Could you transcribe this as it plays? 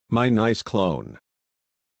My nice clone.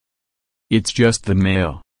 It's just the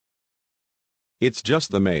mail. It's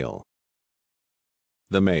just the mail.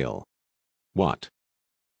 The mail. What?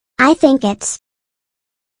 I think it's.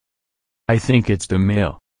 I think it's the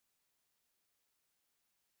mail.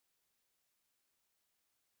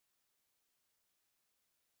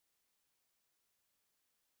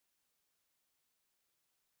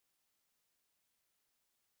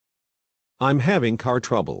 I'm having car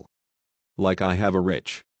trouble. Like I have a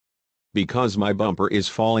rich. Because my bumper is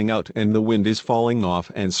falling out and the wind is falling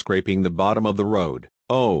off and scraping the bottom of the road.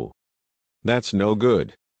 Oh. That's no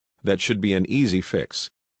good. That should be an easy fix.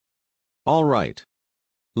 All right.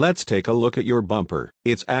 Let's take a look at your bumper.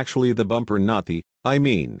 It's actually the bumper, not the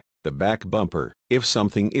back bumper. If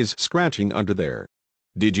something is scratching under there.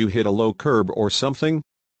 Did you hit a low curb or something?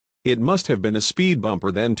 It must have been a speed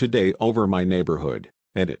bumper then today over my neighborhood,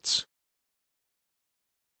 and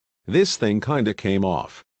this thing kinda came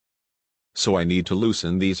off. So I need to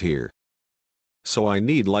loosen these here. So I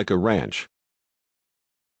need like a wrench.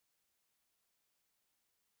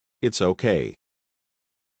 It's okay.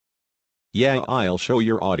 Yeah, I'll show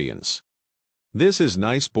your audience. This is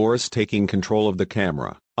Nice Boris taking control of the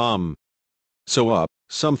camera.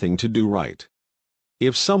 Something to do right.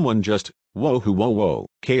 If someone just, whoa,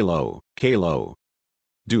 Caillou.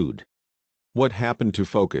 Dude. What happened to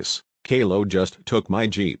focus? Caillou just took my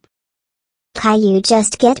Jeep. Caillou,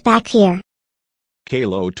 just get back here.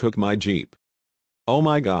 Caillou took my Jeep. Oh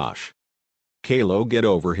my gosh. Caillou, get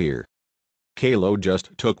over here. Caillou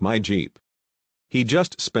just took my Jeep. He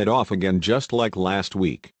just sped off again just like last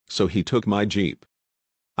week, so he took my Jeep.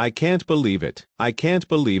 I can't believe it. I can't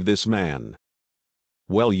believe this man.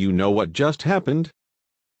 Well, you know what just happened?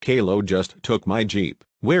 Caillou just took my Jeep.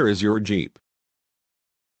 Where is your Jeep?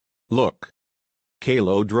 Look.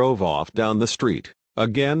 Caillou drove off down the street,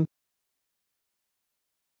 again?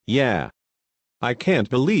 Yeah. I can't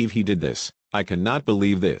believe he did this. I cannot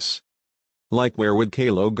believe this. Like, where would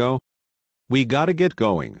Caillou go? We gotta get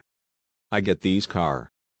going. I get these car.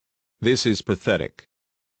 This is pathetic.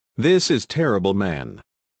 This is terrible, man.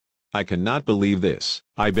 I cannot believe this.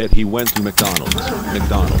 I bet he went to McDonald's.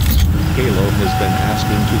 Caillou has been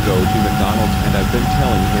asking to go to McDonald's and I've been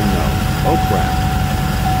telling him no. Oh crap.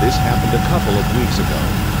 This happened a couple of weeks ago.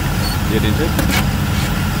 Didn't it?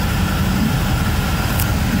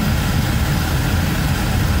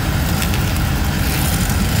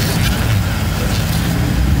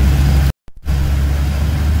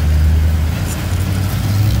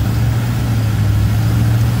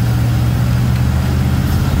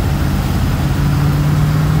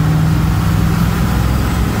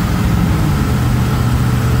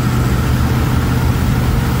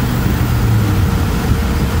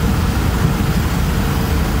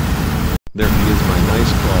 There he is, my nice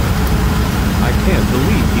clone. I can't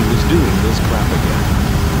believe he was doing this crap again.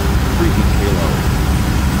 Freaking Caillou.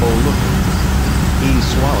 Oh look. He's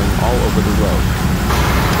swallowing all over the road.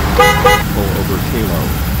 Pull over, Caillou.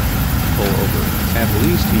 Pull over. At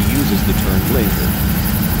least he uses the turn blinker.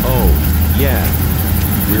 Oh, yeah.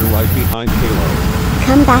 We're right behind Caillou.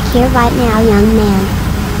 Come back here right now, young man.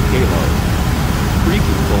 Caillou.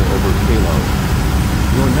 Freaking pull over, Caillou.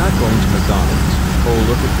 You're not going to McDonald's. Oh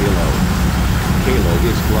look at Caillou. Caillou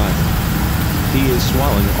is driving. He is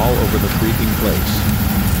swallowing all over the freaking place.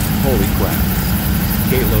 Holy crap.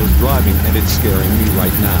 Caillou's driving and it's scaring me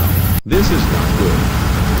right now. This is not good.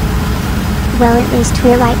 Well, at least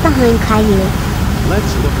we're right behind Caillou. Let's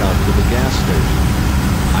look out for the gas station.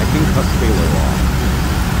 I can cut Caillou off.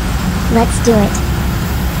 Let's do it.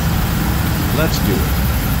 Let's do it.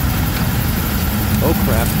 Oh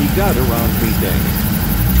crap, he got around me, dang it.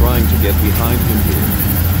 Trying to get behind him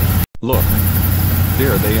here. Look.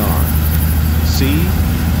 There they are. See?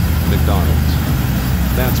 McDonald's.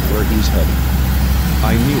 That's where he's heading.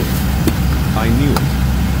 I knew it. I knew it.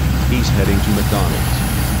 He's heading to McDonald's.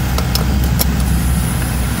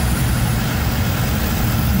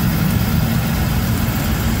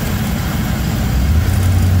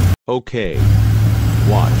 Okay.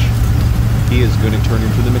 Watch. He is gonna turn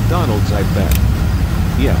into the McDonald's, I bet.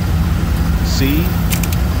 Yeah. See?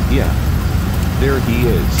 Yeah. There he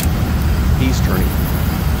is. He's turning.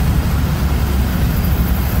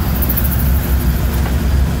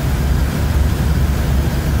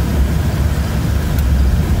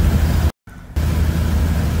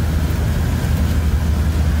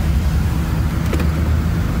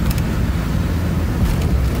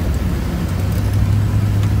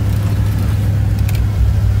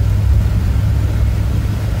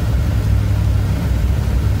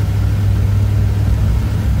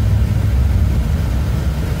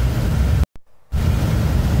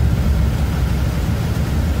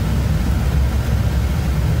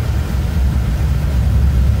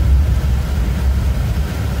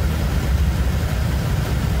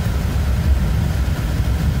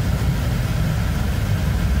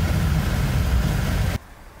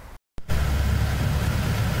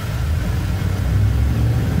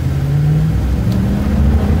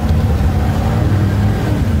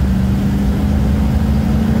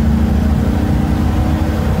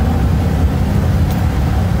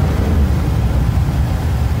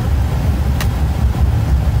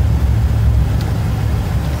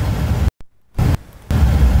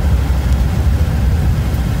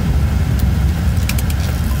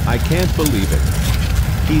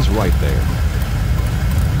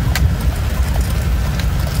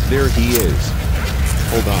 There he is.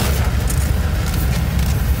 Hold on.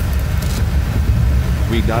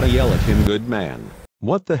 We gotta yell at him, good man.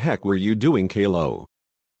 What the heck were you doing, Caillou?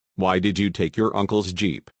 Why did you take your uncle's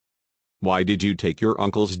Jeep? Why did you take your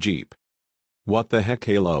uncle's Jeep? What the heck,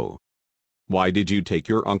 Caillou? Why did you take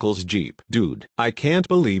your uncle's Jeep? Dude, I can't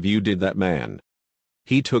believe you did that, man.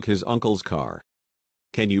 He took his uncle's car.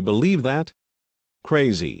 Can you believe that?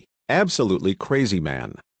 Crazy. Absolutely crazy,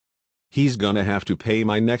 man. He's gonna have to pay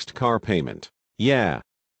my next car payment. Yeah.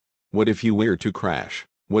 What if you were to crash?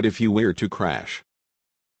 What if you were to crash?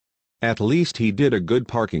 At least he did a good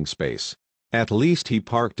parking space. At least he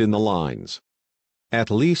parked in the lines.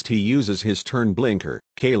 At least he uses his turn blinker,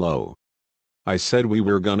 Caillou. I said we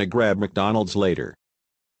were gonna grab McDonald's later.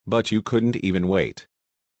 But you couldn't even wait.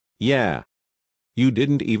 Yeah. You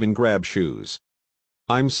didn't even grab shoes.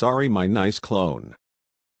 I'm sorry, my nice clone.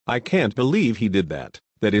 I can't believe he did that.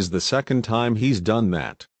 That is the second time he's done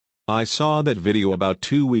that. I saw that video about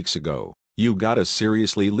 2 weeks ago. You gotta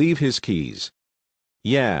seriously leave his keys.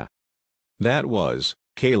 Yeah. That was,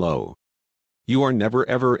 Caillou. You are never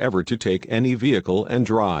ever to take any vehicle and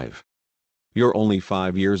drive. You're only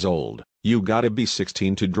 5 years old, you gotta be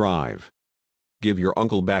 16 to drive. Give your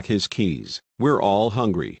uncle back his keys, we're all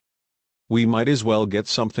hungry. We might as well get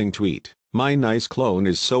something to eat. My nice clone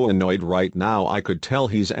is so annoyed right now, I could tell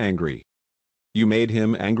he's angry. You made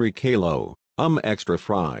him angry, Caillou. Extra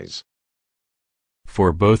fries.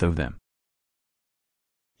 For both of them.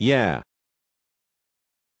 Yeah.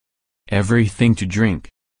 Everything to drink.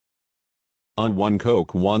 On 1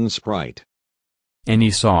 Coke, 1 Sprite. Any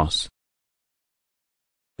sauce.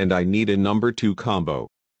 And I need a number 2 combo.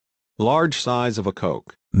 Large size of a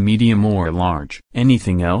Coke. Medium or large.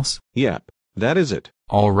 Anything else? Yep, that is it.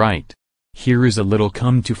 All right. Here is a little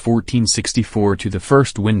come to 1464 to the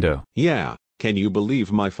first window. Yeah, can you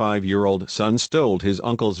believe my 5-year-old son stole his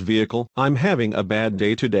uncle's vehicle? I'm having a bad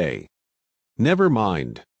day today. Never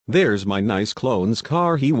mind, there's my nice clone's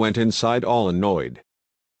car. He went inside all annoyed.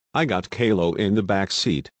 I got Caillou in the back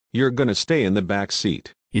seat. You're gonna stay in the back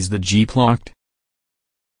seat. Is the Jeep locked?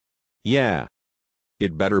 Yeah.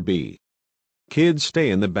 It better be. Kids,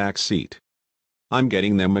 stay in the back seat. I'm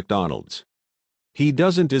getting them McDonald's. He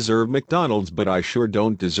doesn't deserve McDonald's, but I sure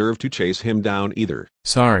don't deserve to chase him down either.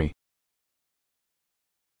 Sorry.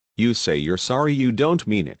 You say you're sorry, you don't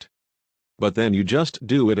mean it. But then you just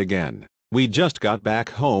do it again. We just got back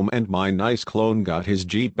home and my nice clone got his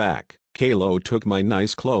Jeep back. Caillou took my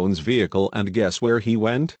nice clone's vehicle and guess where he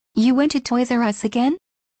went? You went to Toys R Us again?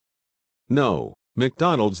 No,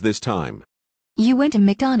 McDonald's this time. You went to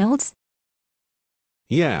McDonald's?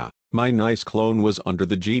 Yeah, my nice clone was under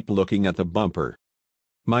the Jeep looking at the bumper.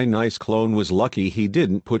 My nice clone was lucky he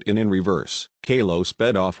didn't put in reverse. Caillou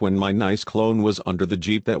sped off when my nice clone was under the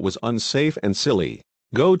Jeep. That was unsafe and silly.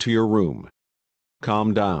 Go to your room.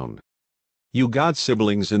 Calm down. You got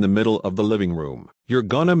siblings in the middle of the living room. You're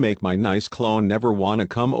gonna make my nice clone never wanna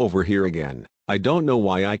come over here again. I don't know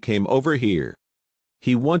why I came over here.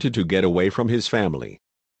 He wanted to get away from his family.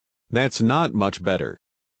 That's not much better.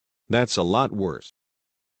 That's a lot worse.